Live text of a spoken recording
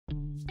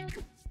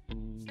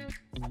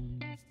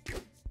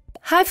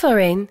Hi,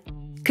 Florijn.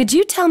 Could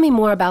you tell me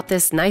more about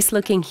this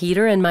nice-looking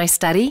heater in my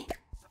study?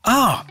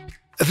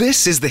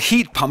 This is the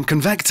heat pump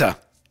Convector.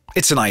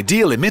 It's an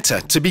ideal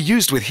emitter to be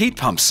used with heat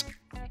pumps.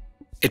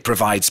 It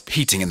provides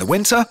heating in the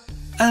winter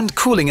and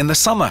cooling in the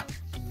summer.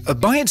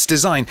 By its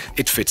design,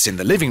 it fits in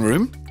the living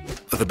room,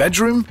 the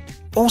bedroom,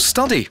 or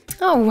study.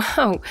 Oh,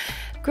 wow.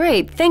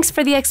 Great. Thanks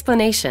for the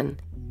explanation.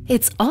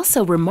 It's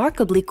also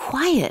remarkably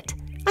quiet.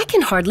 I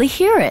can hardly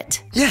hear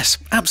it. Yes,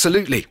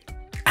 absolutely.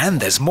 And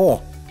there's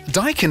more.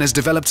 Daikin has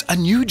developed a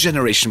new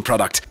generation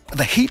product,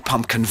 the Heat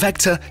Pump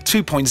Convector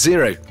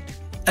 2.0.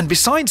 And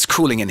besides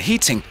cooling and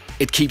heating,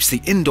 it keeps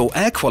the indoor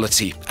air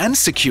quality and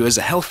secures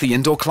a healthy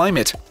indoor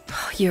climate.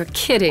 Oh, you're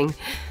kidding.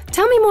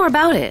 Tell me more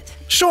about it.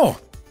 Sure.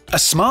 A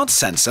smart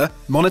sensor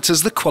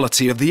monitors the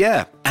quality of the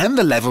air and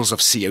the levels of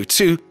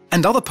CO2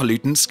 and other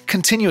pollutants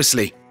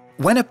continuously.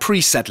 When a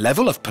preset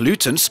level of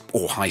pollutants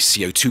or high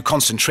CO2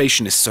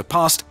 concentration is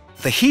surpassed,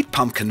 the heat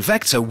pump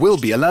convector will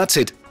be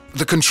alerted.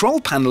 The control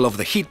panel of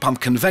the heat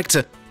pump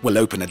convector will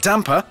open a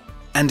damper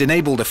and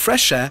enable the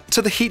fresh air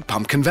to the heat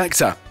pump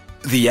convector.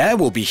 The air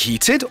will be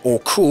heated or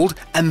cooled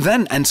and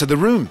then enter the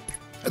room.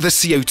 The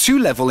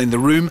CO2 level in the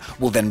room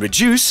will then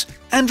reduce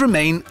and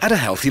remain at a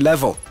healthy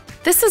level.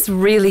 This is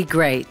really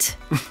great.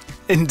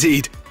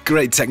 Indeed,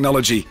 great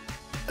technology.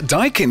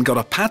 Daikin got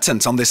a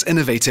patent on this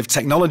innovative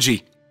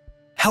technology.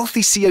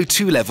 Healthy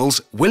CO2 levels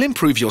will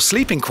improve your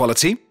sleeping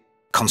quality,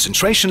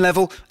 concentration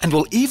level, and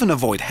will even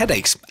avoid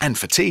headaches and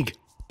fatigue.